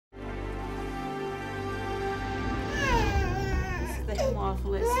off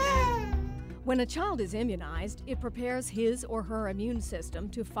listening. When a child is immunized, it prepares his or her immune system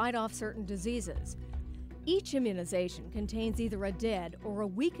to fight off certain diseases. Each immunization contains either a dead or a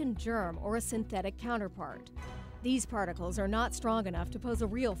weakened germ or a synthetic counterpart. These particles are not strong enough to pose a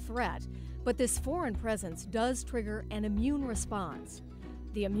real threat, but this foreign presence does trigger an immune response.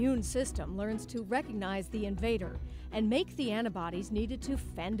 The immune system learns to recognize the invader and make the antibodies needed to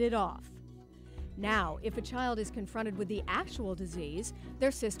fend it off. Now, if a child is confronted with the actual disease,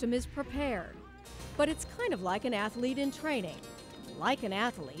 their system is prepared. But it's kind of like an athlete in training. Like an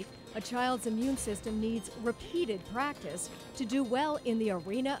athlete, a child's immune system needs repeated practice to do well in the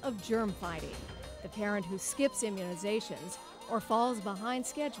arena of germ fighting. The parent who skips immunizations or falls behind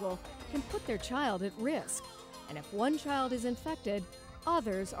schedule can put their child at risk. And if one child is infected,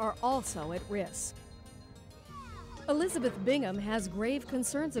 others are also at risk. Elizabeth Bingham has grave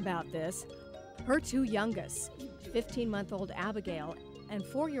concerns about this. Her two youngest, 15-month-old Abigail and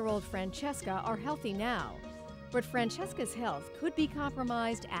 4-year-old Francesca, are healthy now. But Francesca's health could be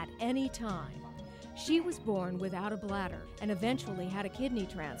compromised at any time. She was born without a bladder and eventually had a kidney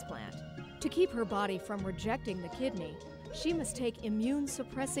transplant. To keep her body from rejecting the kidney, she must take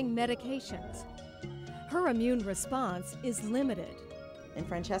immune-suppressing medications. Her immune response is limited. In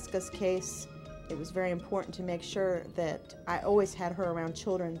Francesca's case, it was very important to make sure that I always had her around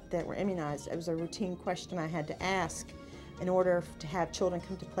children that were immunized. It was a routine question I had to ask in order to have children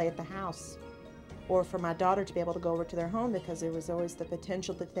come to play at the house, or for my daughter to be able to go over to their home, because there was always the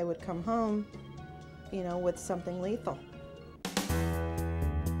potential that they would come home, with something lethal.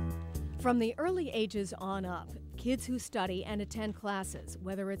 From the early ages on up, kids who study and attend classes,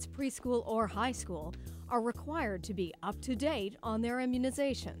 whether it's preschool or high school, are required to be up to date on their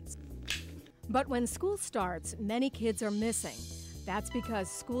immunizations. But when school starts, many kids are missing. That's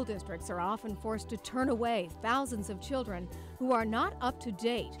because school districts are often forced to turn away thousands of children who are not up to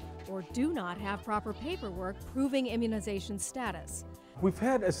date or do not have proper paperwork proving immunization status. We've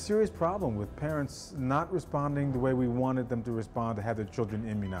had a serious problem with parents not responding the way we wanted them to respond to have their children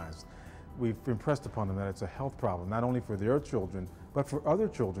immunized. We've impressed upon them that it's a health problem, not only for their children, but for other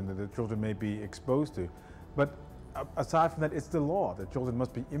children that their children may be exposed to. But aside from that, it's the law that children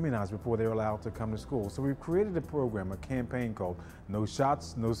must be immunized before they're allowed to come to school. So we've created a program, a campaign called No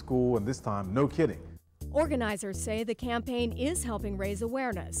Shots, No School, and this time, No Kidding. Organizers say the campaign is helping raise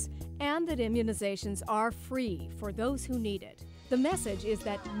awareness and that immunizations are free for those who need it. The message is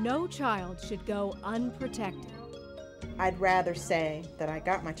that no child should go unprotected. I'd rather say that I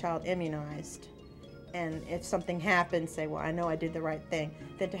got my child immunized, and if something happens, say, well, I know I did the right thing,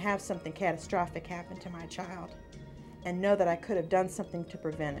 than to have something catastrophic happen to my child and know that I could have done something to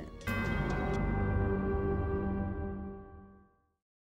prevent it.